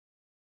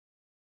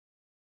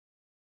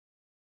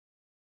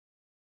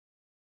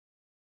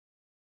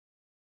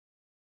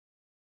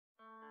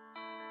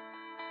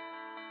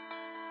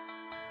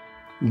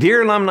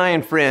Dear alumni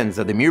and friends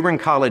of the Mewbourne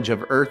College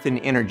of Earth and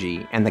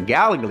Energy and the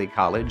Gallogly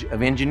College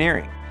of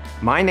Engineering,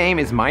 my name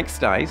is Mike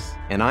Stice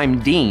and I'm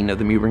Dean of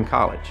the Mewbourne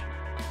College.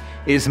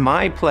 It is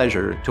my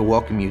pleasure to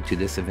welcome you to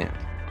this event.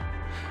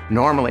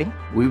 Normally,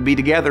 we would be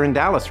together in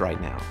Dallas right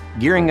now,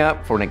 gearing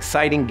up for an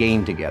exciting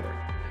game together.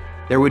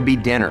 There would be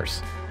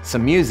dinners,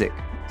 some music,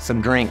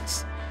 some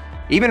drinks.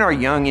 Even our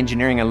young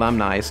engineering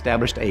alumni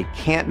established a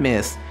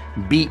can't-miss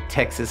Beat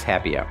Texas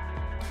happy hour.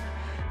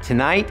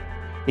 Tonight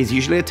is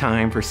usually a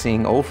time for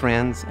seeing old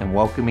friends and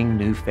welcoming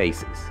new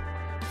faces.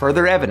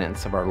 Further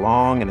evidence of our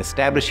long and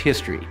established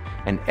history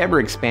and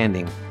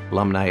ever-expanding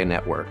alumni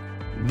network.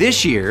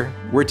 This year,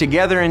 we're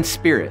together in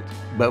spirit,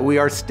 but we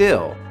are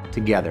still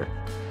together.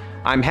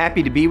 I'm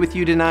happy to be with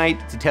you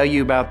tonight to tell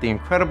you about the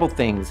incredible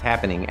things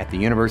happening at the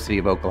University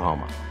of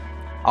Oklahoma.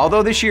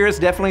 Although this year has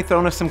definitely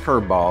thrown us some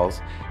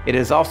curveballs, it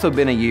has also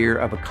been a year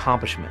of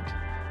accomplishment,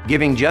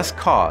 giving just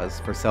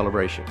cause for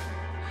celebration.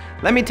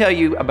 Let me tell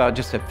you about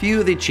just a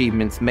few of the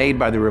achievements made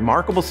by the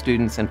remarkable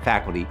students and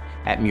faculty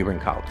at Mewbourne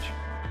College.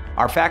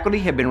 Our faculty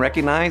have been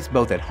recognized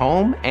both at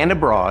home and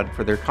abroad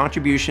for their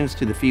contributions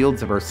to the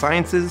fields of earth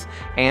sciences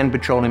and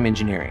petroleum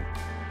engineering.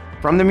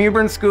 From the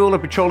Mewbourne School of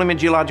Petroleum and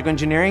Geological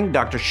Engineering,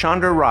 Dr.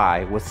 Chandra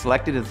Rai was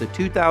selected as the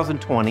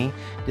 2020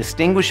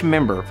 Distinguished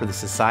Member for the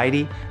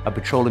Society of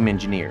Petroleum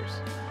Engineers.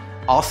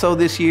 Also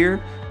this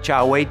year,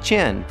 Chao Wei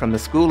Chen from the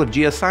School of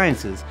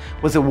Geosciences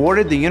was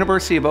awarded the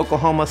University of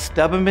Oklahoma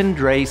Stubbenman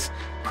Drace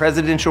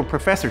Presidential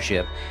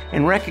Professorship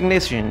in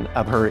recognition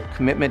of her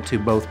commitment to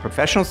both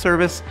professional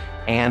service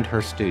and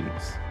her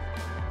students.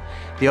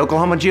 The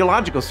Oklahoma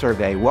Geological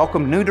Survey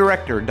welcomed new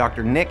director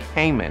Dr. Nick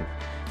Heyman.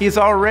 He is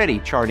already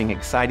charting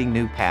exciting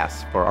new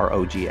paths for our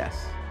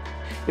OGS.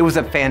 It was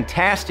a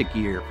fantastic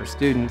year for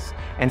students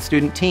and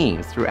student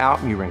teams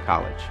throughout Mewbourne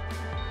College.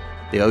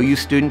 The OU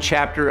student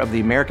chapter of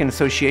the American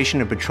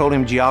Association of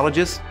Petroleum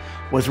Geologists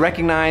was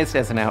recognized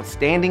as an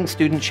outstanding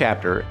student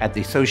chapter at the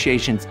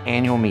association's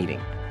annual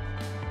meeting.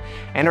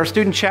 And our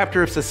student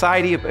chapter of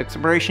Society of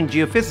Exploration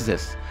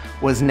Geophysicists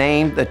was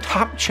named the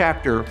top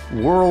chapter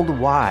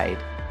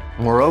worldwide.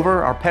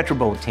 Moreover, our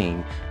Petrobowl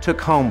team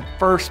took home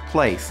first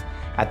place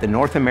at the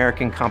North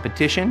American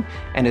competition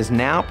and is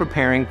now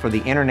preparing for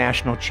the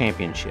International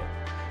Championship.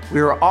 We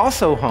are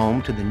also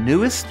home to the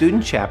newest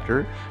student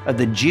chapter of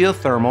the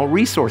Geothermal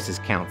Resources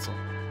Council.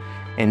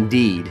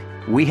 Indeed,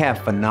 we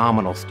have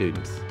phenomenal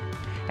students.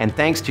 And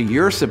thanks to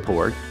your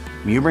support,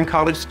 Mewbourne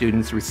College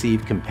students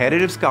receive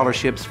competitive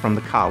scholarships from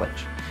the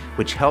college,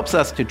 which helps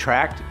us to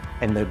attract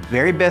the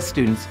very best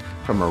students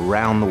from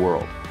around the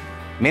world.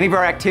 Many of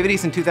our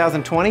activities in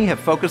 2020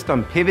 have focused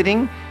on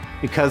pivoting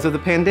because of the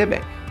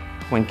pandemic.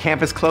 When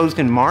campus closed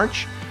in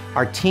March,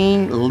 our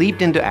team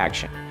leaped into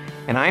action.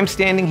 And I am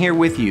standing here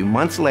with you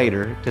months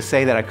later to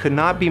say that I could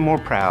not be more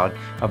proud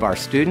of our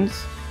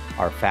students,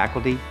 our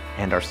faculty,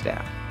 and our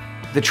staff.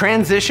 The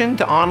transition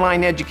to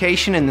online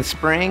education in the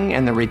spring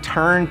and the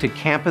return to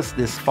campus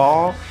this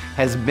fall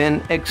has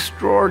been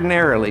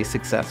extraordinarily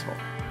successful.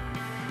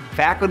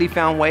 Faculty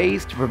found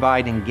ways to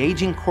provide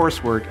engaging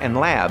coursework and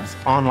labs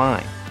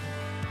online.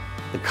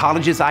 The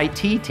college's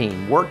IT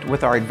team worked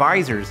with our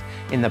advisors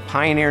in the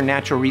Pioneer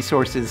Natural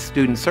Resources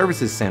Student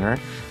Services Center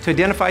to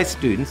identify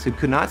students who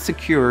could not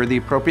secure the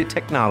appropriate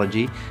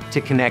technology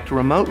to connect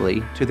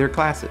remotely to their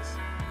classes.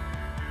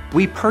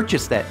 We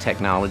purchased that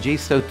technology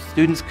so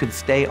students could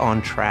stay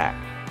on track.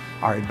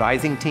 Our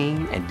advising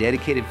team and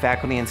dedicated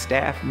faculty and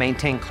staff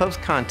maintain close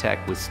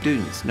contact with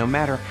students no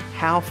matter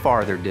how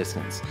far their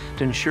distance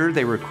to ensure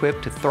they were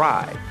equipped to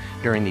thrive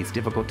during these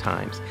difficult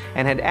times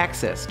and had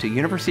access to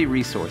university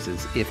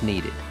resources if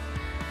needed.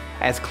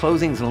 As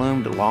closings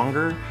loomed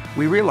longer,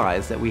 we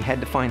realized that we had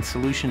to find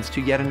solutions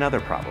to yet another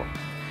problem.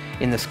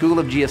 In the School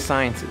of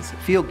Geosciences,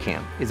 field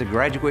camp is a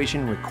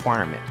graduation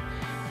requirement,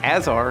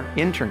 as are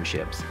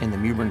internships in the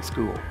Mewbourne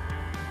School.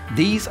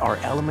 These are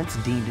elements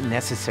deemed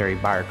necessary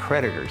by our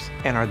creditors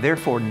and are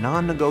therefore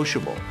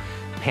non-negotiable,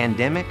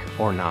 pandemic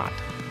or not.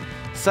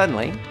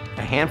 Suddenly,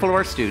 a handful of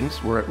our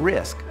students were at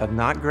risk of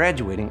not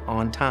graduating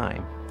on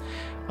time.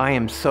 I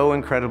am so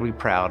incredibly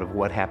proud of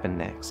what happened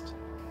next.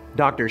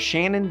 Dr.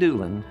 Shannon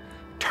Doolin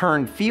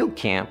turned field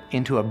camp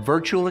into a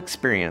virtual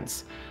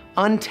experience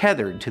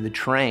untethered to the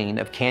terrain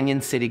of Canyon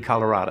City,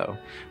 Colorado.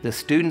 The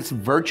students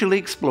virtually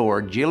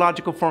explored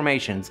geological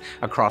formations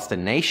across the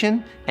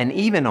nation and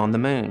even on the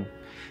moon.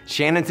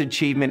 Shannon's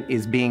achievement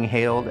is being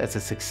hailed as a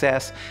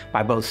success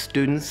by both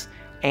students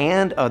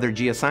and other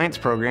geoscience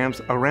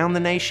programs around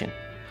the nation.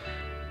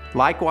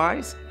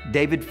 Likewise,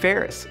 David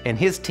Ferris and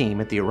his team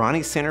at the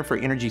Irani Center for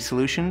Energy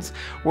Solutions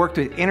worked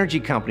with energy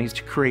companies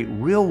to create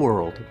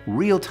real-world,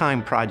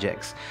 real-time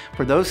projects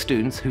for those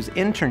students whose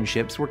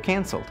internships were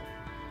canceled.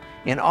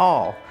 In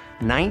all,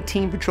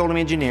 19 petroleum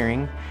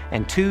engineering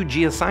and 2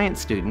 geoscience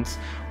students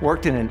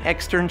worked in an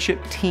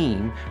externship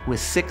team with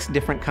 6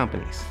 different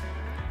companies.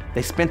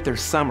 They spent their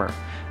summer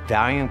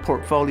valuing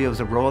portfolios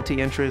of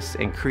royalty interests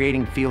and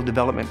creating field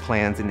development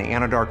plans in the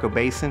Anadarko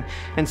Basin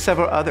and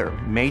several other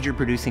major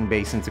producing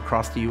basins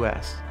across the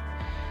U.S.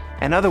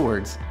 In other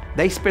words,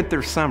 they spent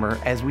their summer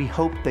as we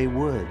hoped they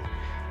would,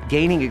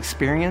 gaining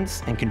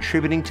experience and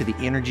contributing to the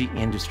energy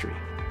industry.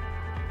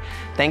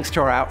 Thanks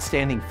to our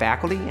outstanding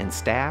faculty and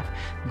staff,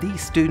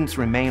 these students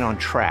remain on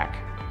track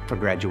for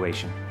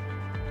graduation.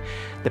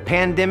 The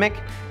pandemic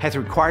has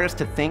required us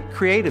to think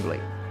creatively,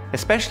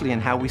 especially in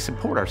how we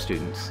support our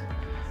students.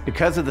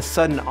 Because of the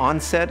sudden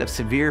onset of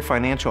severe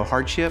financial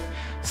hardship,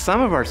 some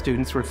of our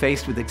students were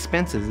faced with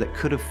expenses that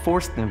could have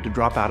forced them to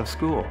drop out of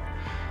school.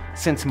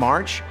 Since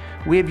March,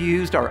 we have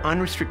used our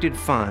unrestricted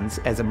funds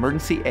as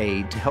emergency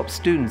aid to help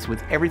students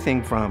with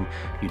everything from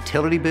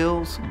utility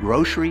bills,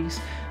 groceries,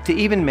 to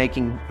even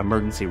making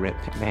emergency rent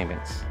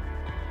payments.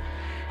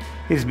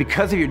 It is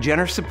because of your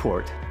generous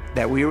support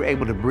that we were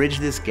able to bridge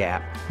this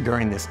gap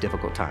during this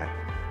difficult time.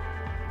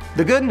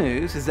 The good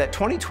news is that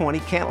 2020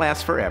 can't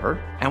last forever,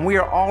 and we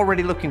are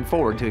already looking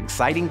forward to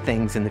exciting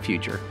things in the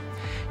future.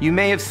 You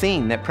may have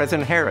seen that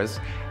President Harris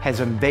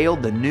has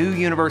unveiled the new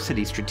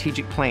university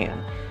strategic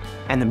plan,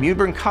 and the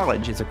Mewbourne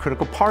College is a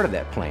critical part of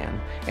that plan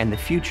and the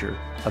future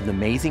of the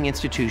amazing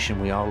institution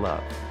we all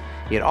love.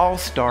 It all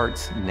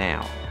starts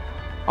now.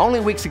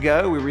 Only weeks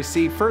ago, we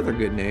received further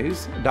good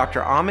news.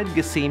 Dr. Ahmed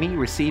Ghassemi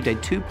received a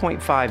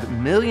 $2.5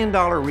 million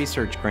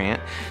research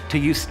grant to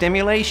use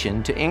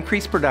stimulation to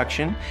increase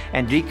production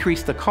and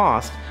decrease the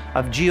cost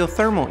of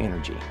geothermal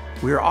energy.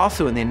 We are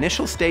also in the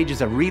initial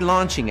stages of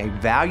relaunching a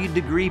valued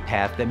degree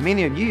path that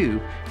many of you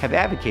have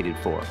advocated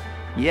for.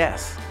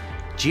 Yes,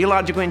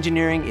 geological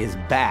engineering is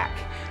back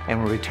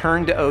and will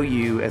return to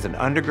OU as an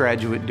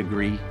undergraduate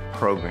degree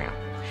program.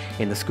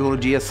 In the School of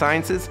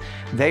Geosciences,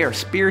 they are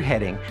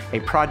spearheading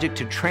a project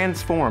to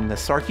transform the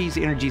Sarkees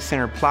Energy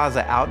Center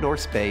Plaza outdoor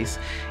space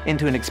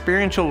into an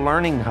experiential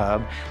learning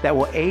hub that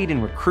will aid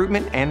in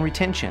recruitment and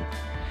retention.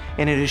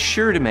 And it is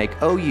sure to make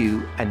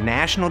OU a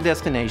national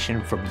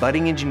destination for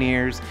budding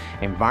engineers,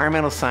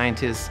 environmental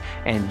scientists,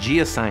 and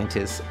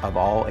geoscientists of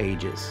all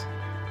ages.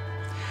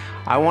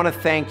 I want to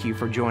thank you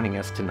for joining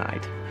us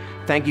tonight.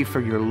 Thank you for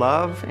your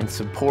love and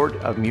support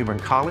of Mewbourne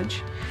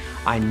College.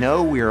 I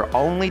know we are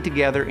only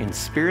together in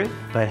spirit,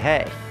 but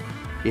hey,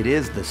 it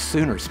is the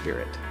Sooner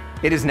spirit.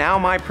 It is now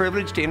my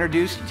privilege to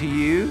introduce to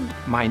you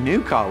my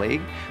new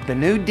colleague, the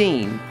new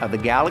Dean of the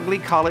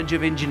Gallogly College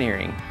of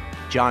Engineering,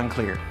 John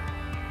Klier.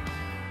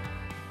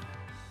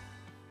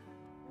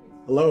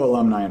 Hello,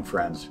 alumni and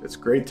friends. It's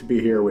great to be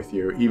here with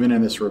you, even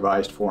in this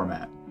revised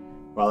format.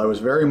 While I was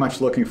very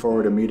much looking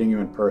forward to meeting you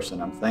in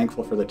person, I'm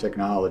thankful for the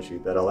technology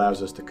that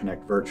allows us to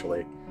connect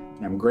virtually,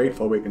 and I'm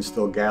grateful we can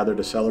still gather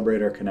to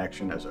celebrate our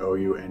connection as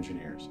OU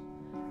engineers.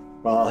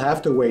 While I'll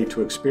have to wait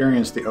to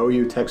experience the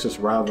OU-Texas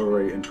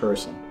rivalry in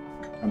person,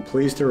 I'm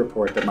pleased to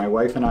report that my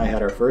wife and I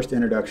had our first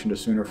introduction to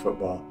Sooner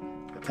football,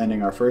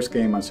 attending our first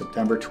game on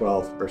September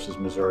 12th versus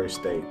Missouri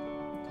State.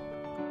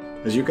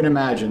 As you can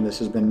imagine, this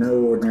has been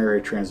no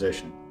ordinary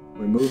transition.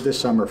 We moved this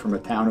summer from a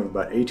town of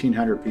about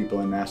 1,800 people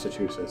in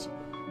Massachusetts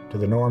to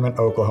the Norman,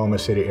 Oklahoma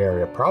City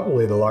area,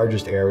 probably the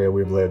largest area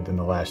we've lived in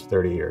the last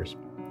 30 years.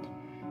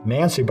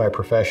 Nancy, by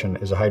profession,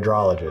 is a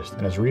hydrologist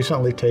and has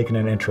recently taken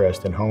an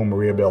interest in home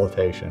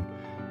rehabilitation,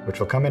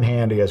 which will come in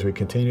handy as we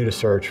continue to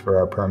search for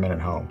our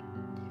permanent home.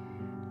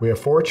 We have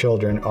 4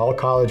 children, all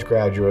college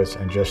graduates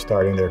and just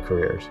starting their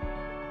careers.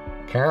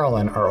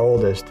 Carolyn, our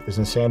oldest, is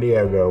in San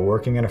Diego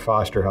working in a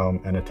foster home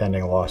and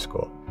attending law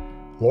school.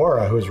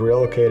 Laura, who has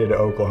relocated to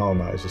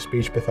Oklahoma, is a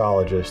speech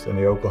pathologist in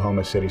the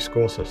Oklahoma City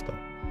school system.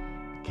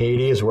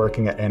 Katie is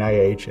working at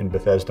NIH in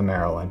Bethesda,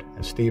 Maryland,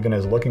 and Stephen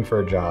is looking for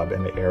a job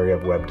in the area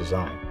of web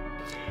design.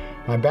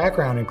 My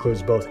background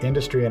includes both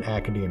industry and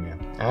academia.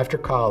 After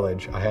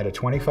college, I had a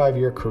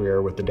 25-year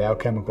career with the Dow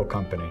Chemical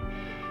Company,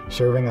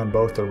 serving on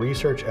both the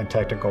research and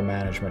technical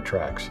management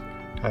tracks.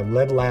 I've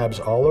led labs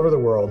all over the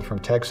world, from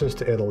Texas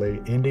to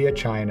Italy, India,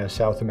 China,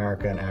 South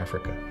America, and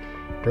Africa.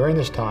 During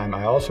this time,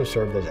 I also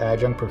served as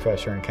adjunct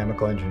professor in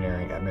chemical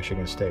engineering at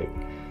Michigan State.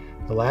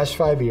 The last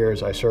 5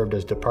 years, I served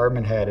as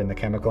department head in the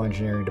chemical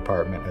engineering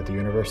department at the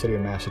University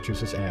of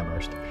Massachusetts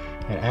Amherst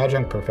and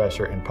adjunct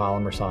professor in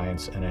polymer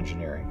science and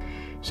engineering.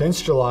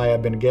 Since July,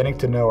 I've been getting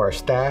to know our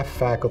staff,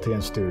 faculty,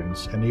 and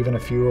students, and even a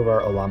few of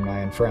our alumni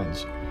and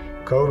friends.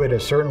 COVID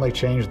has certainly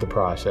changed the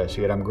process,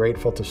 yet I'm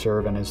grateful to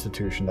serve an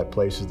institution that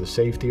places the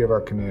safety of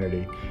our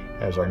community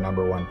as our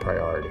 #1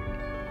 priority.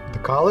 The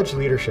college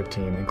leadership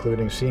team,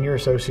 including Senior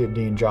Associate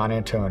Dean John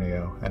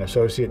Antonio and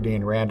Associate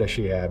Dean Randa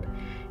Shihab,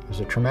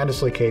 is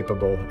tremendously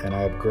capable, and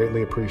I have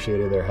greatly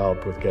appreciated their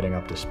help with getting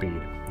up to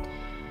speed.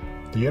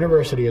 The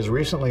university has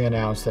recently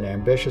announced an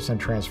ambitious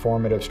and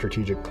transformative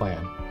strategic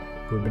plan.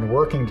 We've been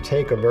working to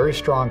take a very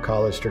strong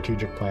college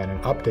strategic plan and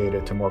update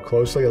it to more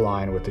closely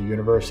align with the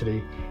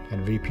university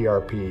and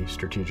VPRP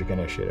strategic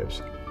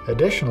initiatives.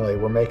 Additionally,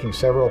 we're making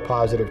several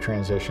positive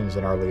transitions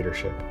in our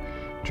leadership.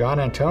 John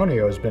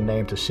Antonio has been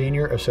named to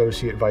Senior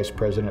Associate Vice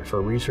President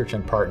for Research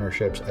and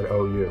Partnerships at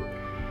OU.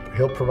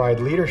 He'll provide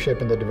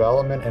leadership in the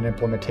development and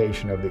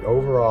implementation of the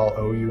overall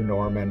OU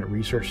Norman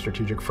Research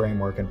Strategic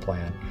Framework and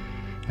Plan,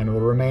 and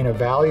will remain a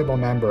valuable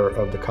member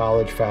of the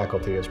college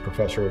faculty as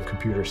Professor of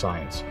Computer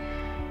Science.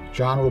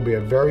 John will be a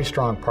very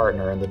strong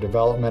partner in the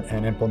development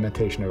and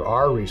implementation of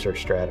our research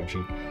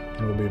strategy,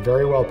 and will be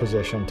very well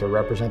positioned to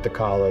represent the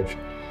college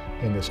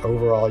in this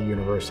overall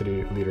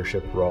university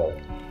leadership role.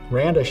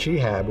 Randa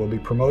Shihab will be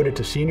promoted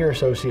to Senior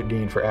Associate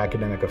Dean for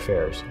Academic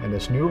Affairs. In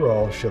this new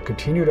role, she'll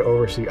continue to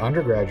oversee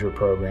undergraduate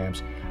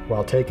programs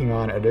while taking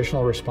on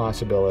additional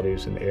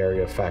responsibilities in the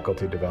area of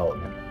faculty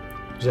development.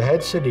 Zahed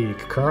Sadiq,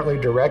 currently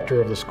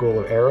Director of the School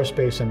of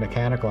Aerospace and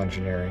Mechanical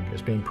Engineering,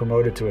 is being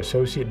promoted to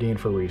Associate Dean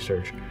for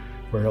Research,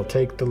 where he'll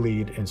take the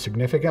lead in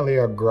significantly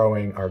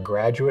growing our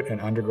graduate and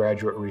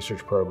undergraduate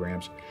research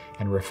programs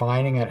and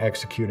refining and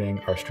executing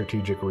our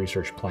strategic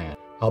research plan.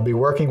 I'll be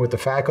working with the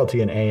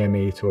faculty in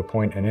AME to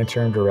appoint an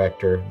interim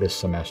director this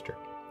semester.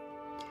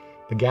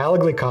 The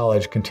Gallogly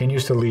College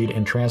continues to lead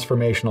in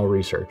transformational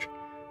research.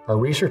 Our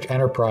research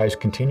enterprise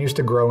continues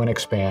to grow and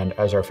expand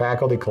as our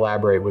faculty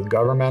collaborate with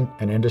government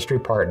and industry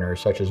partners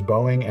such as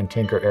Boeing and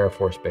Tinker Air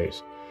Force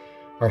Base.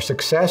 Our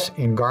success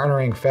in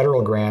garnering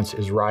federal grants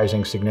is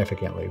rising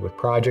significantly, with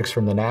projects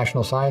from the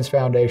National Science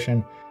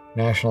Foundation,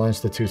 National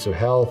Institutes of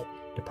Health,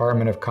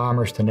 Department of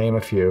Commerce, to name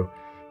a few,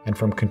 and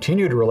from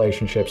continued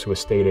relationships with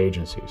state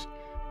agencies.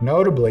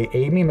 Notably,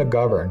 Amy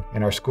McGovern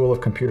in our School of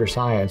Computer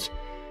Science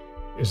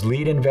is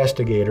lead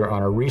investigator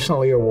on a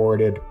recently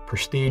awarded,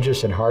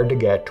 prestigious and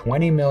hard-to-get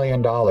 $20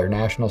 million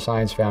National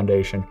Science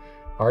Foundation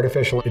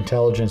Artificial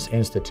Intelligence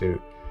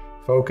Institute,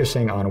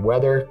 focusing on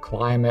weather,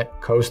 climate,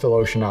 coastal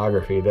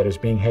oceanography that is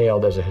being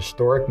hailed as a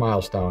historic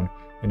milestone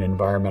in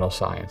environmental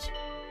science.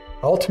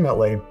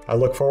 Ultimately, I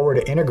look forward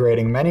to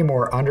integrating many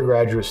more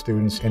undergraduate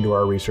students into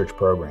our research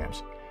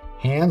programs.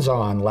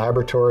 Hands-on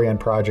laboratory and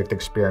project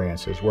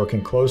experiences,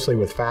 working closely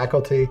with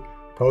faculty,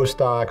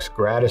 postdocs,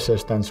 grad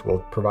assistants will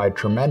provide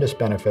tremendous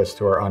benefits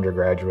to our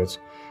undergraduates,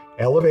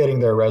 elevating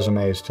their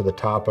resumes to the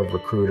top of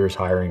recruiters'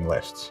 hiring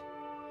lists.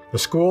 The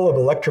School of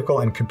Electrical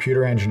and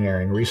Computer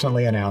Engineering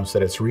recently announced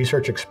that its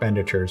research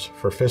expenditures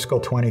for fiscal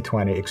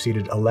 2020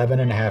 exceeded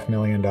 $11.5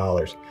 million,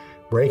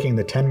 breaking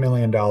the $10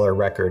 million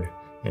record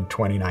in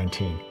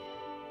 2019.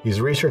 These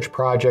research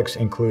projects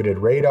included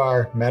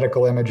radar,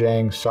 medical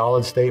imaging,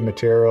 solid-state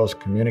materials,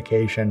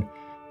 communication,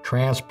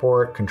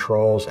 transport,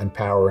 controls, and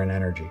power and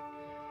energy.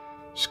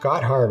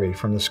 Scott Harvey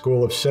from the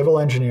School of Civil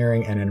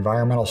Engineering and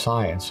Environmental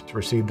Science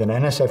received an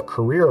NSF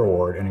Career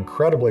Award, an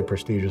incredibly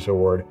prestigious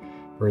award,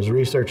 for his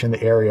research in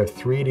the area of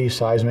 3D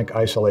seismic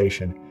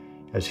isolation,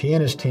 as he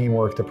and his team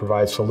work to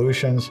provide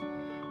solutions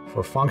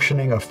for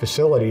functioning of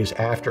facilities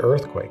after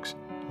earthquakes.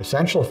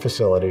 Essential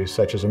facilities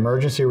such as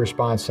emergency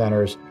response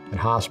centers and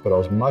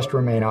hospitals must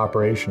remain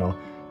operational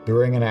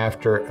during and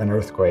after an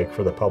earthquake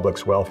for the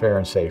public's welfare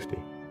and safety.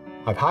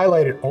 I've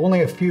highlighted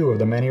only a few of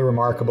the many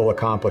remarkable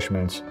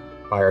accomplishments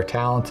by our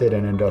talented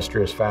and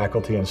industrious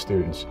faculty and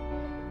students.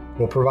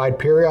 We'll provide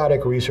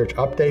periodic research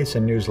updates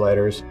and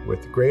newsletters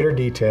with greater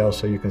detail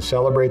so you can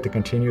celebrate the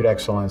continued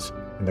excellence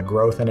and the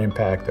growth and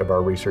impact of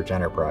our research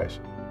enterprise.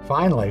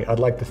 Finally, I'd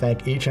like to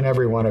thank each and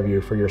every one of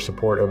you for your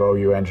support of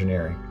OU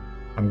Engineering.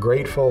 I'm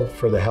grateful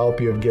for the help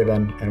you have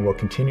given and will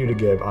continue to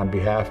give on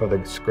behalf of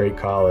this great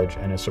college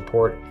and in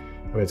support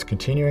of its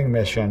continuing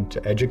mission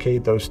to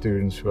educate those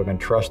students who have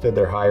entrusted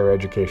their higher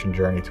education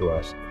journey to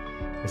us.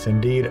 It's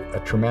indeed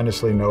a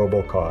tremendously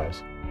noble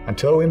cause.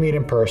 Until we meet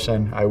in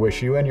person, I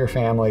wish you and your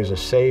families a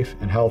safe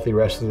and healthy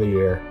rest of the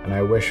year, and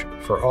I wish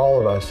for all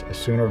of us a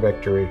sooner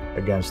victory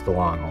against the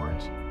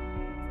Longhorns.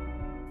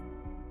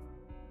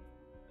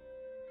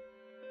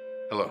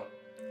 Hello.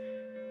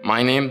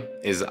 My name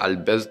is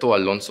Alberto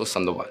Alonso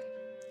Sandoval.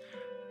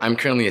 I'm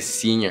currently a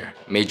senior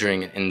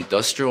majoring in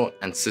industrial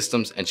and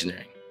systems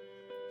engineering.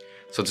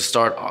 So to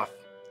start off,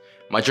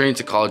 my journey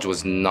to college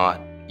was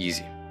not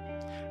easy.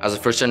 As a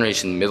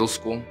first-generation middle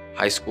school,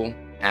 high school,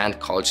 and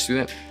college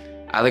student,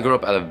 I had to grow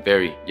up at a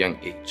very young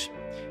age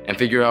and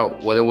figure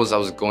out what it was I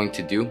was going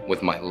to do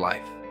with my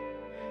life.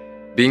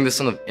 Being the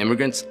son of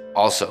immigrants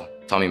also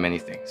taught me many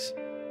things.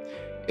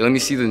 It let me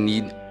see the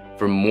need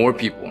for more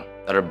people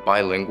that are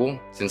bilingual,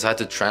 since I had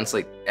to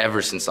translate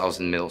ever since I was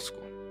in middle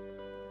school.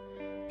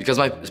 Because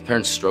my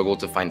parents struggled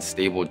to find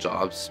stable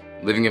jobs,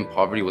 living in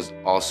poverty was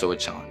also a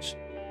challenge.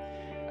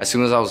 As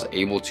soon as I was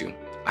able to,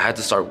 I had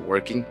to start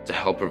working to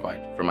help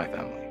provide for my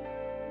family.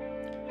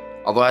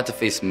 Although I had to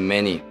face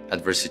many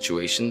adverse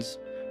situations,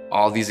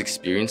 all these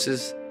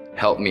experiences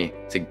helped me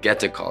to get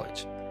to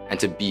college and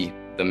to be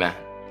the man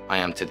I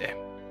am today.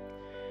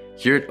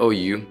 Here at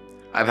OU,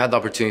 I've had the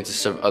opportunity to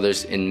serve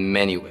others in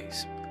many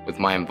ways with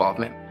my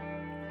involvement.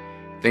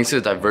 Thanks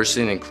to the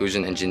Diversity and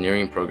Inclusion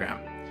Engineering program,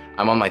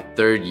 I'm on my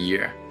third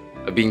year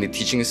of being the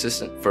teaching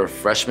assistant for a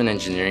freshman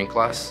engineering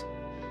class,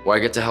 where I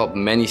get to help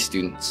many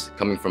students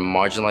coming from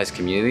marginalized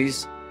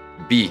communities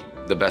be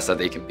the best that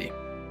they can be.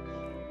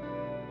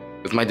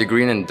 With my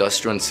degree in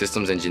industrial and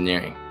systems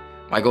engineering,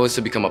 my goal is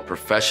to become a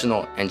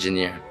professional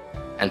engineer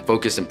and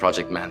focus in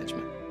project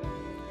management.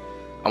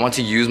 I want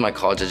to use my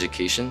college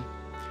education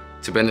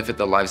to benefit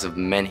the lives of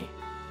many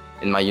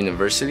in my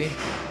university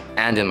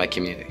and in my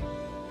community.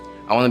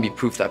 I want to be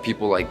proof that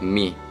people like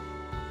me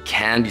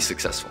can be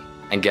successful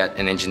and get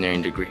an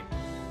engineering degree.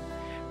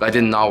 But I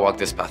did not walk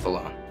this path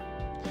alone.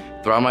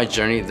 Throughout my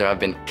journey, there have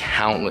been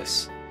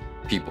countless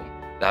people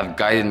that have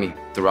guided me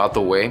throughout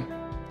the way.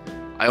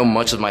 I owe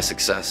much of my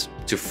success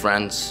to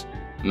friends,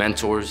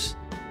 mentors,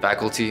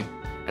 faculty,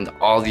 and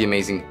all the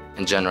amazing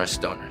and generous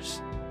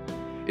donors.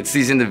 It's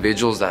these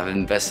individuals that have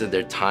invested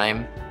their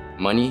time,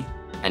 money,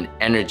 and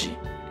energy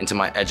into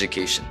my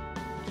education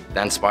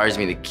that inspires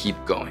me to keep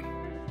going.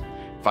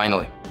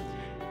 Finally,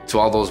 to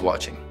all those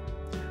watching,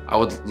 I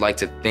would like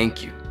to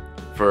thank you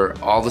for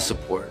all the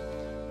support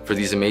for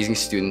these amazing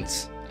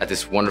students at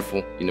this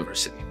wonderful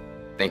university.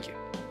 Thank you.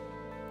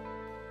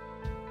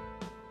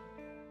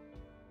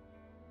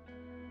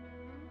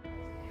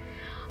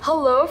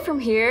 Hello from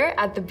here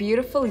at the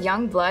beautiful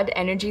Young Blood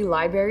Energy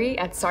Library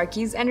at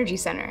Sarkis Energy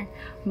Center.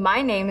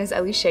 My name is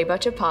Elisheba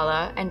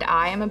Chapala and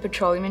I am a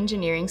petroleum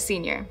engineering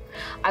senior.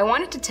 I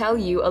wanted to tell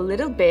you a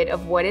little bit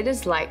of what it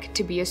is like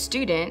to be a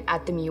student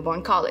at the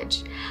Mewbourne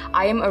College.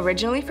 I am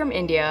originally from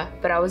India,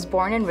 but I was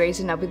born and raised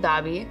in Abu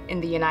Dhabi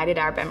in the United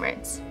Arab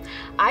Emirates.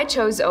 I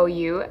chose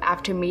OU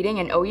after meeting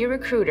an OU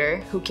recruiter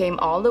who came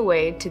all the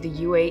way to the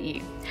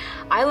UAE.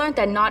 I learned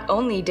that not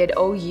only did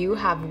OU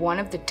have one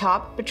of the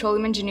top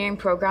petroleum engineering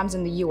programs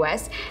in the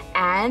US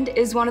and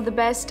is one of the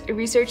best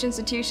research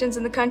institutions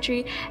in the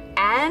country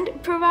and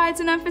provides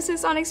an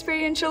emphasis on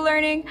experiential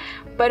learning,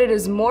 but it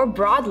is more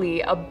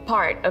broadly a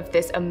part of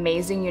this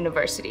amazing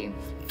university.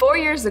 4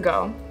 years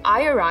ago,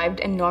 I arrived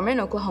in Norman,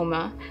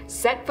 Oklahoma,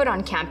 set foot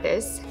on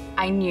campus.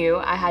 I knew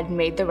I had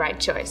made the right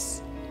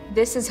choice.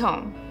 This is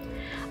home.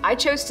 I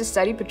chose to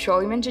study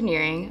petroleum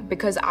engineering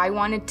because I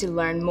wanted to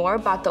learn more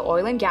about the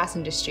oil and gas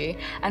industry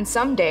and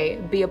someday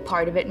be a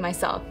part of it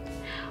myself.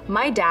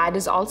 My dad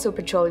is also a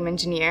petroleum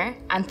engineer,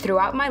 and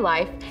throughout my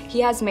life, he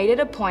has made it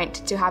a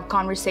point to have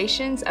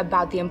conversations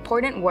about the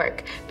important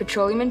work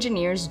petroleum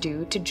engineers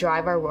do to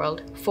drive our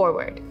world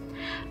forward.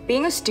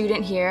 Being a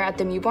student here at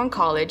the Mewbourne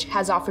College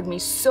has offered me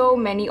so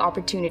many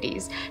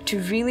opportunities to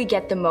really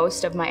get the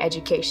most of my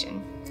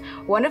education.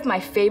 One of my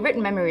favorite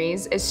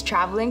memories is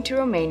traveling to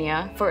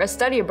Romania for a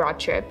study abroad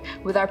trip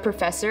with our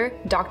professor,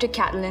 Dr.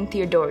 Catalin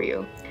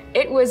Theodoriou.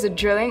 It was a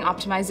drilling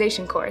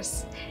optimization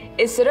course.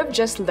 Instead of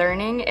just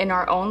learning in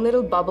our own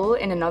little bubble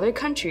in another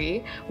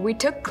country, we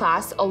took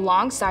class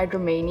alongside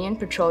Romanian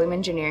petroleum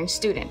engineering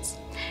students.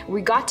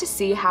 We got to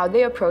see how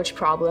they approach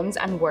problems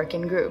and work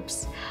in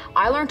groups.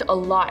 I learned a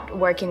lot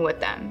working with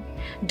them.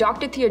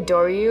 Dr.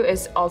 Theodoriou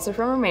is also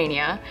from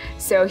Romania,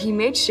 so he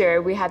made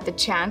sure we had the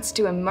chance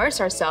to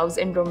immerse ourselves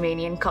in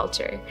Romanian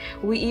culture.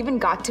 We even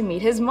got to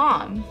meet his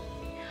mom.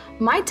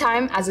 My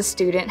time as a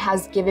student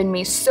has given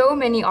me so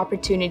many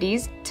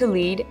opportunities to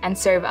lead and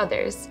serve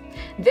others.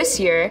 This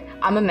year,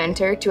 I'm a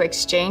mentor to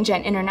exchange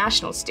and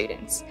international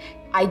students.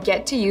 I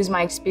get to use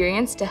my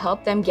experience to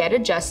help them get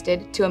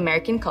adjusted to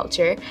American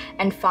culture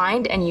and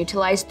find and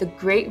utilize the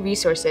great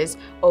resources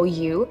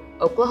OU,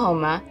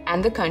 Oklahoma,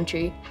 and the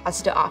country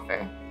has to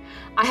offer.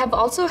 I have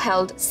also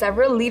held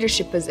several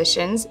leadership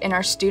positions in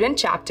our student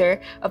chapter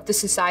of the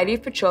Society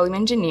of Petroleum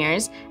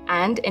Engineers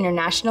and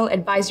International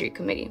Advisory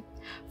Committee.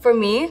 For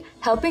me,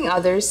 helping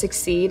others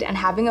succeed and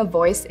having a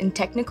voice in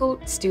technical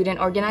student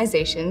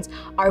organizations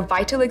are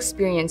vital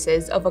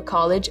experiences of a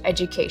college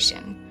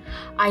education.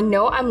 I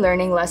know I'm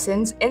learning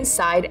lessons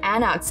inside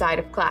and outside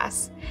of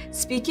class.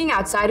 Speaking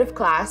outside of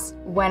class,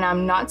 when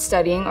I'm not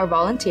studying or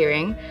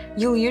volunteering,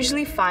 you'll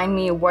usually find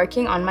me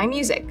working on my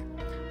music.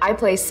 I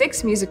play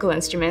 6 musical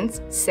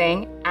instruments,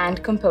 sing,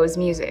 and compose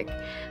music.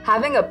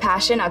 Having a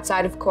passion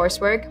outside of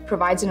coursework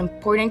provides an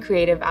important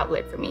creative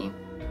outlet for me.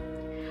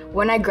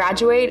 When I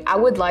graduate, I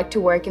would like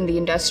to work in the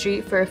industry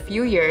for a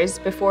few years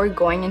before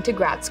going into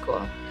grad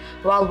school.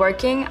 While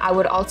working, I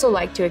would also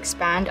like to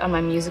expand on my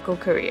musical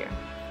career.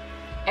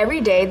 Every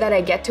day that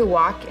I get to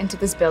walk into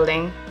this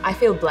building, I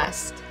feel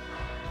blessed.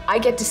 I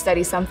get to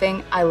study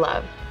something I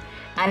love,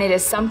 and it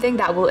is something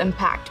that will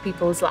impact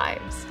people's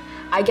lives.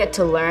 I get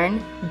to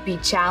learn, be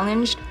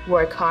challenged,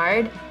 work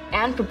hard,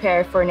 and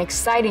prepare for an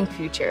exciting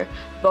future,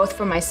 both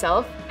for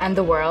myself and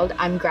the world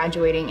I'm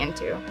graduating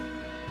into.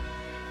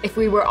 If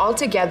we were all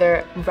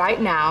together right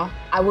now,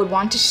 I would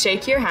want to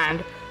shake your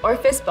hand or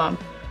fist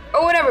bump,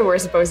 or whatever we're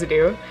supposed to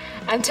do,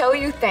 and tell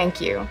you thank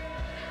you.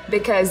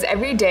 Because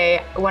every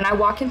day when I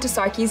walk into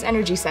Sarkis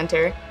Energy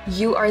Center,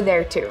 you are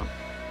there too.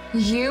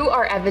 You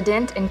are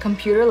evident in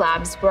computer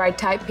labs where I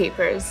type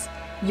papers.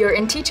 You're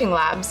in teaching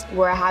labs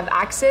where I have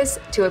access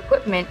to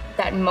equipment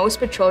that most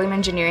petroleum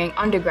engineering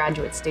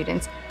undergraduate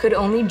students could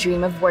only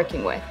dream of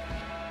working with.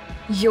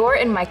 You're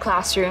in my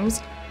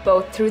classrooms,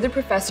 both through the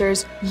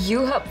professors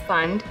you help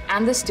fund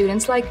and the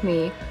students like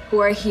me who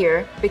are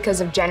here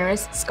because of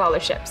generous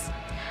scholarships.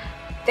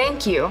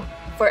 Thank you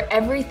for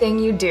everything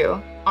you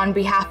do on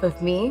behalf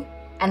of me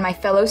and my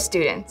fellow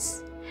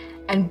students.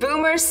 And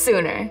boomers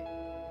sooner!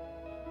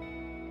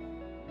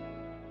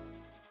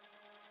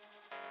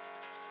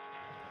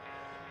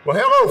 Well,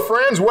 hello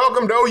friends,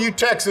 welcome to OU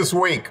Texas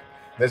Week.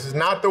 This is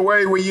not the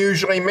way we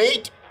usually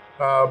meet,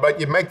 but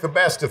you make the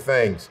best of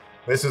things.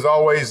 This is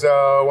always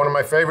one of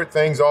my favorite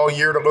things all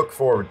year to look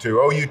forward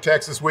to. OU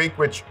Texas Week,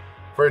 which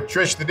for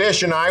Trish the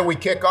Dish and I, we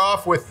kick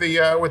off with the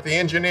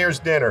Engineers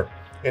Dinner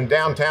in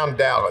downtown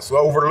Dallas,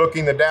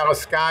 overlooking the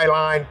Dallas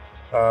skyline,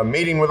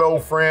 meeting with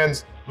old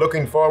friends,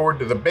 looking forward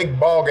to the big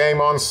ball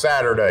game on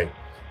Saturday.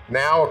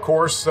 Now, of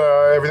course,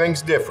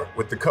 everything's different.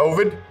 With the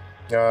COVID,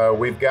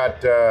 we've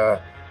got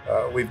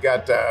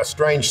a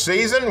strange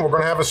season. We're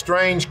going to have a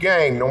strange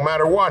game, no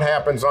matter what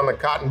happens on the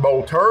Cotton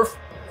Bowl turf.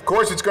 Of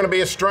course, it's going to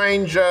be a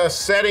strange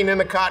setting in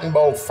the Cotton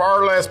Bowl.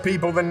 Far less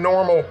people than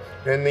normal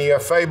in the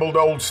fabled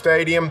old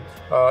stadium,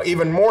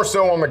 even more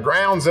so on the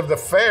grounds of the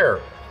fair.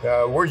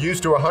 We're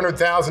used to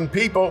 100,000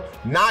 people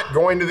not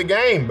going to the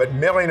game, but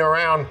milling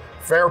around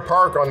Fair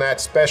Park on that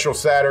special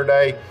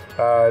Saturday.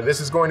 This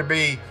is going to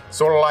be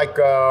sort of like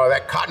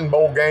that Cotton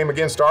Bowl game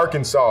against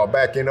Arkansas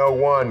back in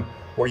 '01,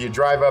 where you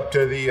drive up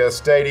to the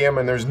stadium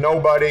and there's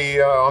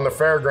nobody on the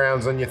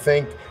fairgrounds and you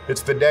think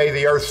it's the day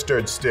the earth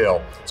stood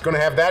still. It's going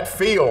to have that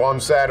feel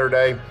on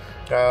Saturday.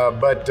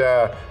 But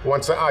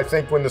once I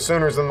think when the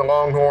Sooners and the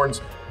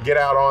Longhorns get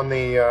out on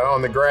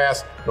the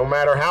grass, no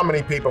matter how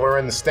many people are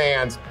in the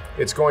stands,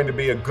 it's going to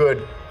be a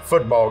good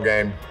football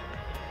game.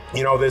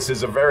 You know, this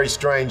is a very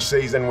strange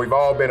season. We've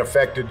all been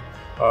affected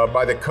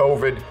by the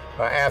COVID.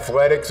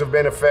 Athletics have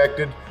been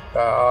affected.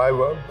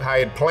 I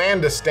had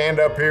planned to stand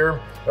up here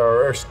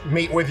or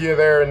meet with you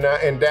there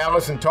in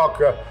Dallas and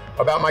talk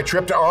about my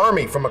trip to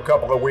Army from a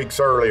couple of weeks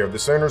earlier. The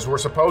Sooners were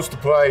supposed to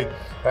play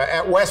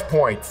at West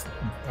Point,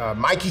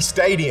 Mikey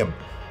Stadium,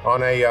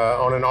 on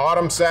an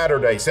autumn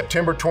Saturday,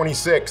 September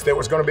 26th. It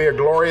was going to be a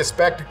glorious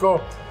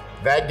spectacle.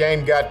 That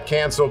game got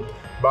canceled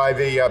by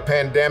the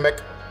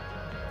pandemic.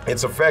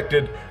 It's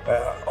affected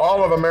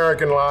all of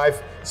American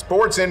life,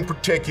 sports in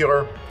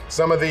particular.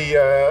 Some of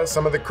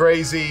the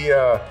crazy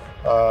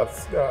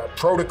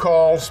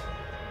protocols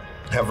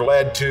have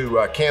led to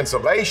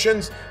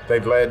cancellations.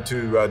 They've led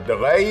to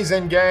delays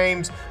in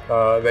games.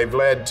 They've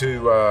led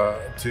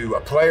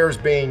to players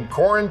being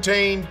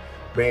quarantined.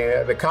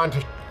 The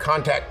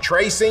contact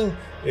tracing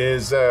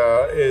is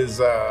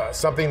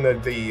something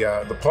that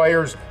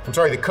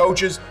the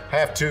coaches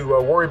have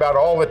to worry about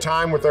all the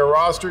time with their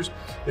rosters.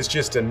 It's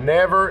just a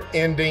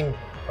never-ending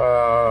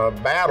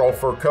battle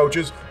for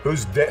coaches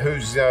whose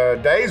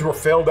days were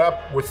filled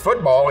up with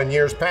football in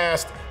years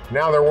past.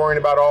 Now they're worrying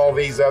about all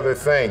these other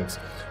things.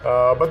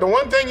 But the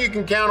one thing you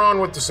can count on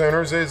with the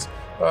Sooners is,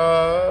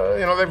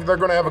 they're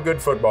going to have a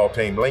good football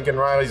team. Lincoln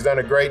Riley's done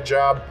a great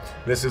job.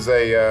 This is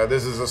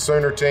a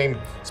Sooner team.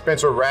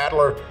 Spencer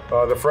Rattler,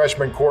 the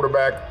freshman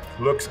quarterback,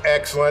 looks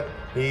excellent.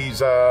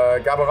 He's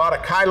got a lot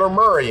of Kyler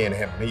Murray in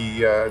him.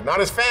 He not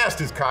as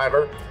fast as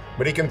Kyler,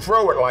 but he can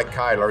throw it like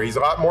Kyler. He's a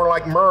lot more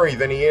like Murray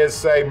than he is,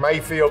 say,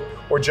 Mayfield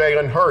or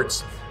Jalen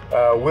Hurts.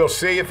 We'll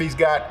see if he's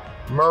got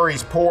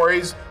Murray's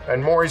poise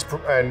and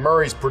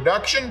Murray's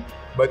production,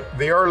 but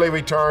the early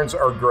returns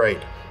are great.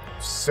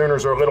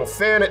 Sooners are a little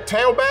thin at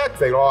tailback.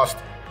 They lost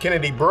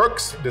Kennedy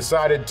Brooks,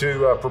 decided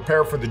to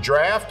prepare for the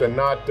draft and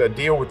not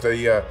deal with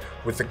the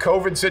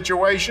COVID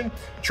situation.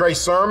 Trey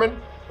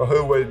Sermon,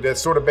 who had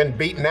sort of been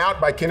beaten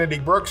out by Kennedy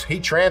Brooks, he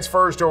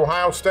transfers to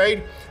Ohio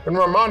State. And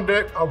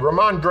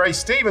Ramondre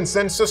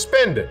Stevenson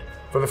suspended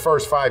for the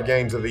first 5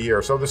 games of the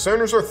year. So the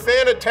Sooners are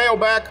thin at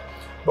tailback,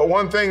 but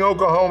one thing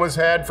Oklahoma's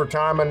had for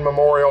time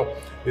immemorial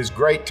is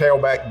great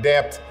tailback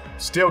depth.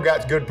 Still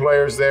got good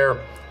players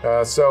there.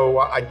 So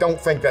I don't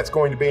think that's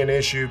going to be an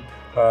issue.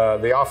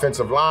 The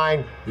offensive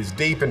line is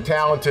deep and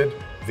talented.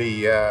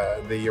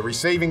 The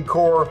receiving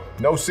core,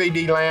 no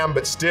CD Lamb,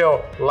 but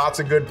still lots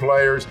of good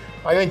players.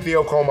 I think the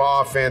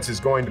Oklahoma offense is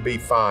going to be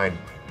fine.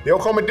 The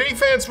Oklahoma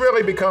defense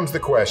really becomes the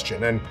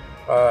question. And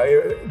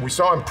we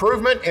saw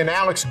improvement in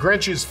Alex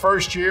Grinch's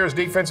first year as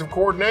defensive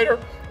coordinator.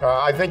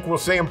 I think we'll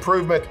see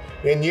improvement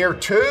in year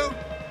 2.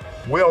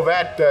 Will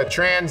that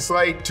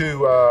translate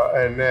to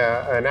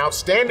an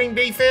outstanding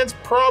defense?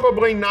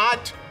 Probably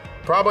not.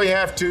 Probably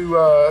have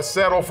to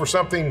settle for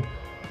something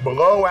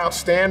below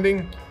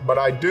outstanding, but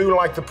I do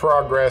like the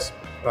progress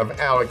of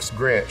Alex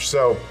Grinch.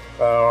 So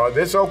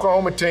this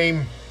Oklahoma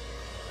team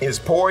is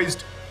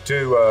poised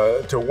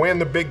to win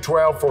the Big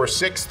 12 for a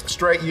 6th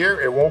straight year.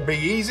 It won't be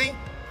easy.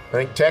 I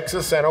think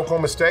Texas and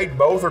Oklahoma State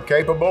both are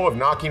capable of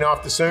knocking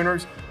off the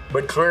Sooners,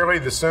 but clearly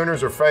the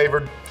Sooners are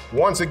favored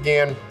once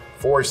again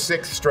for a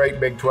 6th straight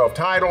Big 12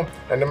 title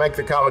and to make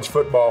the college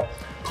football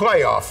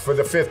playoff for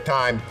the 5th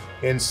time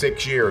in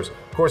 6 years.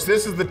 Of course,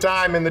 this is the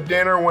time in the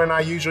dinner when I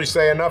usually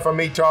say enough of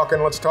me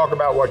talking, let's talk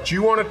about what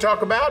you want to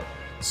talk about.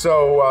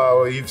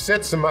 So you've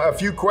sent a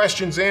few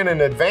questions in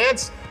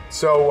advance,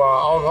 so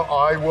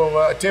I will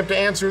attempt to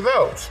answer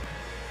those.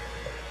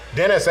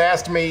 Dennis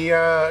asked me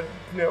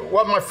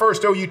what my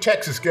first OU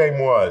Texas game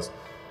was.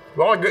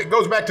 Well, it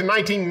goes back to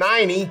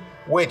 1990,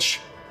 which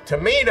to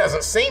me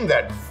doesn't seem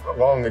that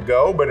long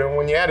ago, but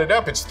when you add it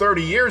up, it's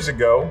 30 years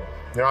ago.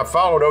 You know, I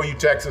followed OU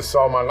Texas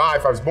all my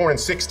life. I was born in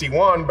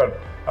 '61, but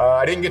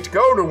I didn't get to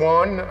go to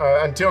one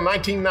until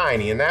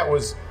 1990, and that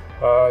was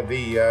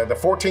the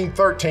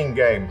 14-13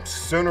 game.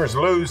 Sooners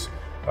lose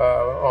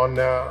on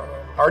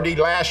R.D.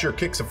 Lasher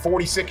kicks a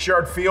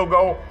 46-yard field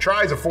goal,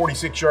 tries a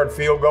 46-yard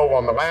field goal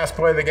on the last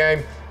play of the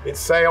game. It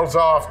sails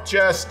off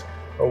just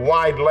a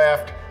wide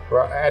left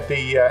at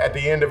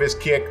the end of his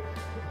kick.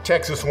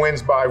 Texas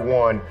wins by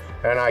 1.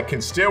 and I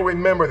can still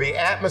remember the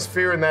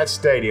atmosphere in that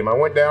stadium. I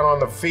went down on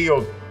the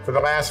field for the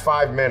last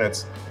 5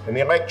 minutes, and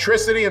the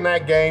electricity in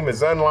that game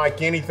is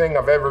unlike anything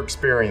I've ever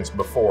experienced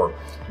before.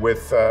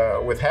 With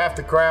half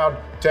the crowd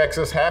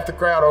Texas, half the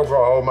crowd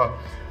Oklahoma,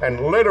 and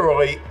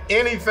literally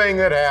anything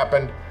that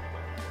happened,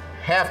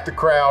 half the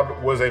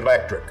crowd was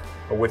electric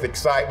with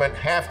excitement.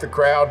 Half the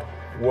crowd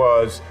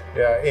was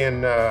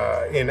in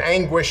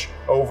anguish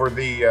over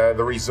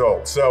the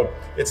result. So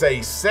it's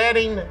a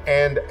setting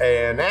and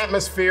an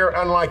atmosphere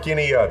unlike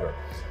any other.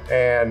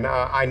 And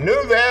I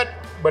knew that,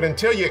 but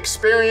until you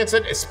experience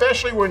it,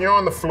 especially when you're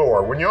on the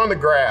floor, when you're on the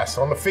grass,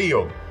 on the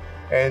field,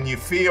 and you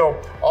feel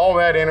all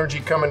that energy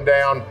coming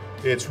down,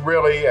 it's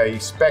really a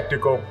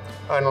spectacle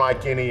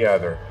unlike any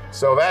other.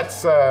 So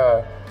that's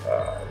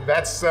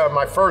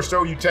my first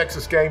OU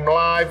Texas game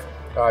live.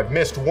 I've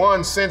missed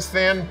one since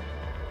then,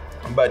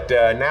 but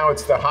now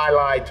it's the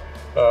highlight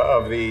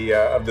of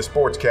the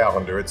sports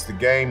calendar. It's the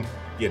game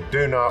you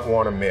do not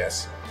want to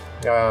miss.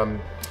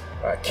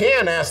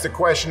 Ken asked a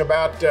question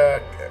about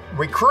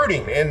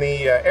recruiting in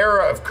the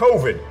era of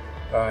COVID.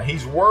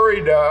 He's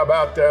worried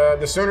about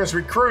the Sooners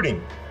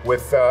recruiting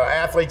with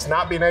athletes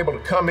not being able to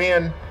come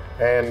in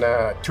and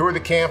tour the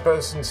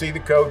campus and see the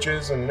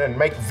coaches and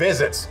make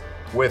visits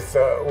with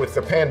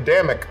the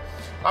pandemic.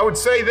 I would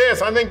say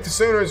this: I think the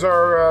Sooners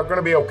are going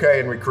to be okay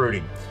in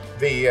recruiting.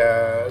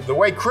 The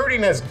way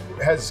recruiting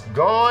has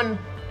gone,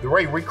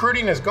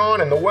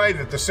 and the way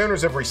that the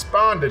Sooners have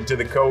responded to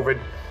the COVID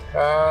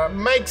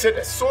makes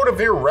it sort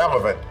of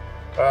irrelevant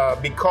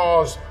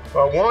because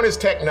one is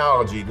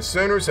technology. The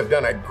Sooners have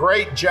done a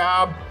great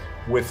job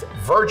with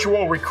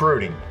virtual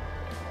recruiting.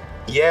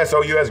 Yes,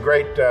 OU has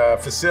great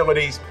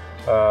facilities,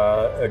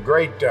 a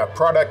great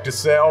product to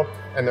sell,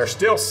 and they're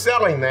still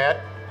selling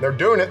that. They're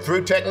doing it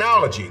through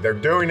technology. They're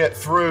doing it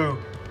through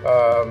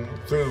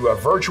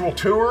virtual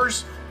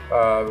tours.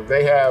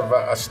 They have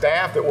a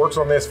staff that works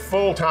on this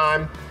full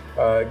time.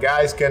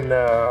 Guys can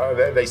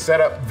they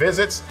set up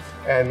visits,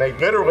 and they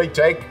literally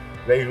take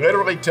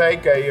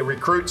a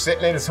recruit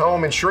sitting in his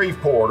home in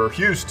Shreveport or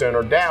Houston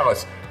or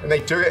Dallas, and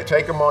they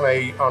take them on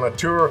a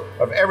tour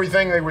of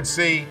everything they would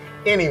see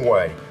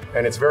anyway.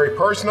 And it's very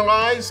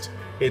personalized.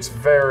 It's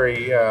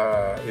very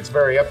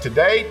up to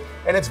date,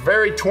 and it's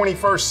very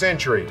 21st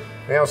century.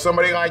 You know,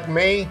 somebody like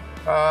me,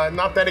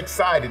 not that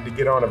excited to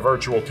get on a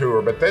virtual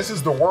tour, but this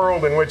is the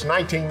world in which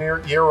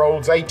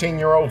 19-year-olds,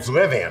 18-year-olds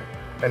live in.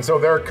 And so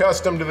they're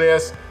accustomed to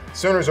this.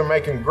 Sooners are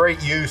making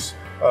great use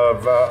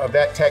of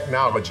that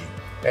technology.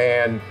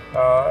 And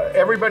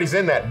everybody's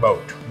in that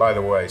boat, by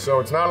the way. So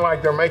it's not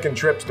like they're making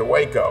trips to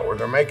Waco or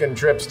they're making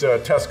trips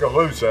to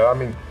Tuscaloosa. I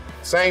mean,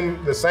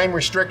 the same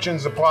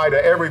restrictions apply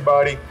to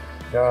everybody.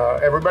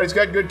 Everybody's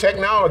got good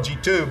technology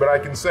too, but I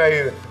can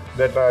say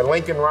that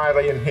Lincoln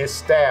Riley and his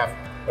staff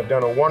have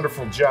done a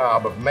wonderful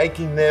job of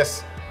making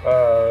this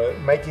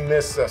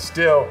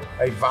still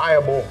a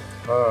viable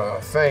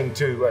thing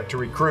to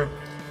recruit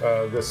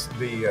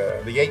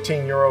the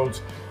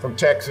 18-year-olds from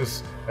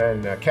Texas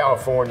and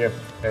California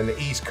and the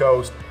East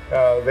Coast.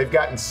 They've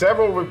gotten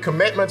several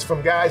commitments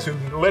from guys who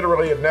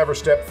literally have never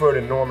stepped foot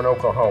in Norman,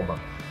 Oklahoma,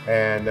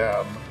 and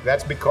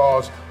that's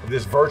because of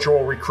this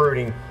virtual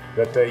recruiting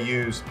that they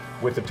use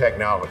with the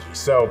technology.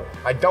 So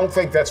I don't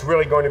think that's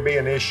really going to be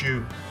an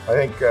issue. I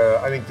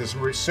think this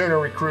Sooner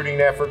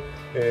recruiting effort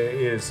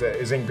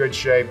is in good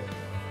shape.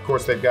 Of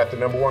course, they've got the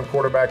 #1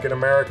 quarterback in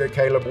America,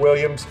 Caleb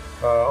Williams,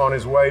 on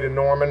his way to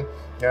Norman.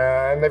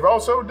 And they've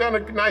also done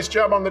a nice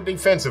job on the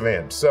defensive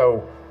end.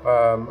 So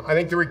I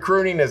think the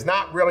recruiting is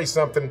not really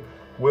something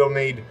we'll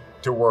need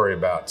to worry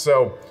about.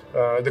 So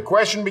the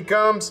question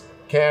becomes,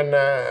 can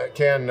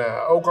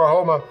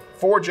Oklahoma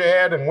forge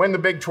ahead and win the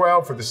Big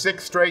 12 for the 6th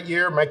straight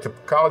year, make the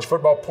college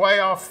football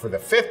playoff for the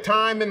 5th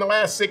time in the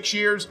last 6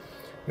 years?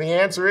 And the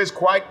answer is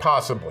quite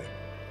possibly.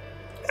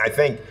 I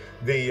think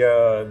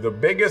the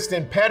biggest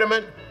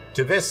impediment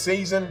to this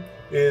season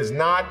is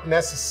not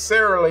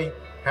necessarily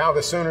how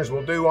the Sooners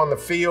will do on the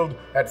field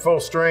at full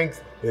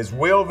strength, is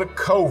will the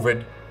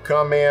COVID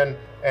come in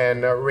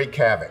and wreak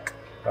havoc?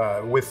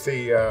 With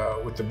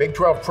the Big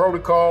 12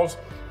 protocols,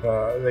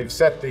 they've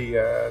set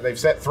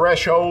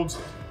thresholds.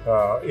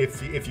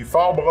 If you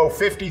fall below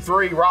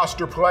 53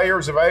 roster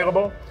players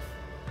available,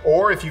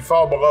 or if you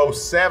fall below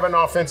 7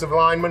 offensive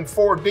linemen,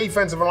 4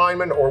 defensive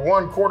linemen, or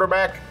 1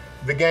 quarterback,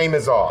 the game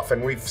is off.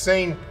 And we've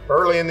seen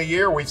early in the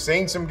year, we've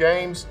seen some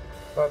games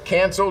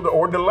canceled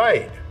or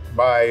delayed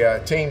by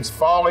teams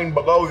falling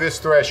below this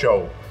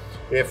threshold.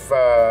 If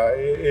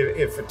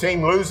a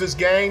team loses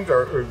games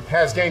or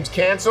has games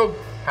canceled,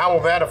 how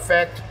will that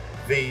affect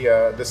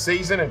the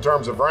season in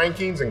terms of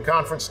rankings and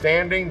conference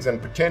standings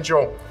and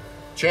potential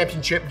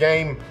championship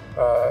game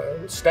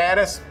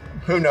status?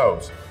 Who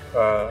knows?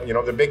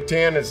 The Big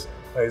Ten is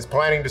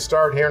planning to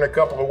start here in a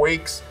couple of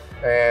weeks,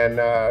 and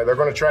they're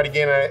going to try to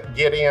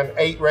get in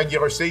 8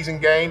 regular season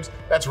games.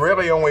 That's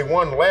really only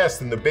 1 less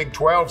than the Big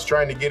 12's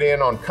trying to get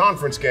in on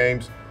conference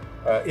games.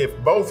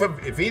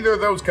 If either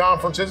of those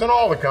conferences, and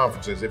all the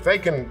conferences, if they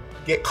can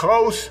get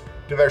close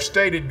to their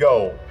stated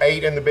goal,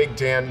 8 in the Big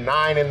 10,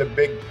 9 in the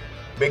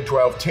Big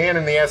 12, 10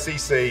 in the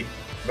SEC,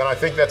 then I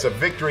think that's a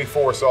victory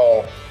for us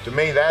all. To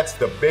me, that's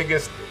the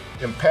biggest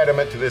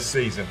impediment to this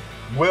season.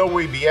 Will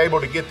we be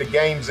able to get the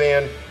games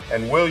in,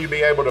 and will you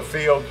be able to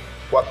field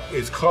what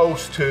is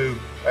close to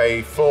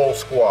a full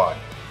squad?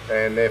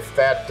 And if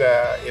that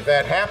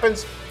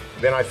happens,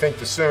 then I think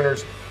the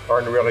Sooners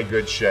are in really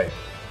good shape.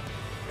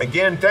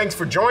 Again, thanks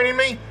for joining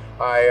me.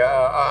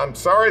 I'm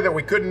sorry that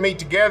we couldn't meet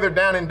together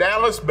down in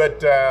Dallas,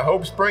 but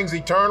hope springs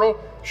eternal.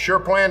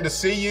 Sure plan to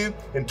see you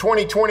in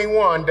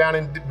 2021 down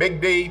in Big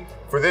D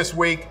for this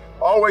week.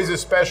 Always a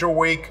special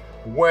week,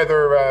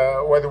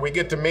 whether we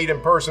get to meet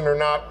in person or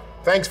not.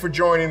 Thanks for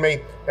joining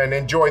me, and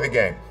enjoy the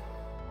game.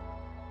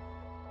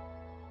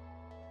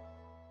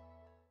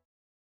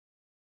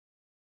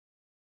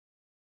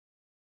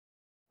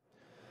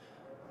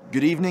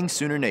 Good evening,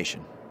 Sooner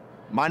Nation.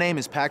 My name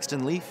is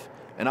Paxton Leaf,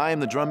 and I am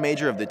the drum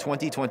major of the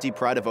 2020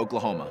 Pride of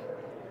Oklahoma.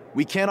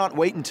 We cannot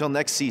wait until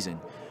next season,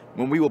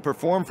 when we will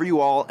perform for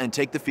you all and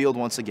take the field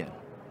once again.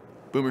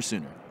 Boomer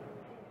Sooner.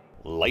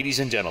 Ladies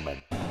and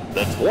gentlemen,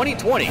 the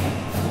 2020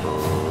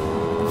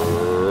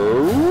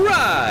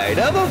 Pride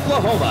of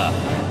Oklahoma.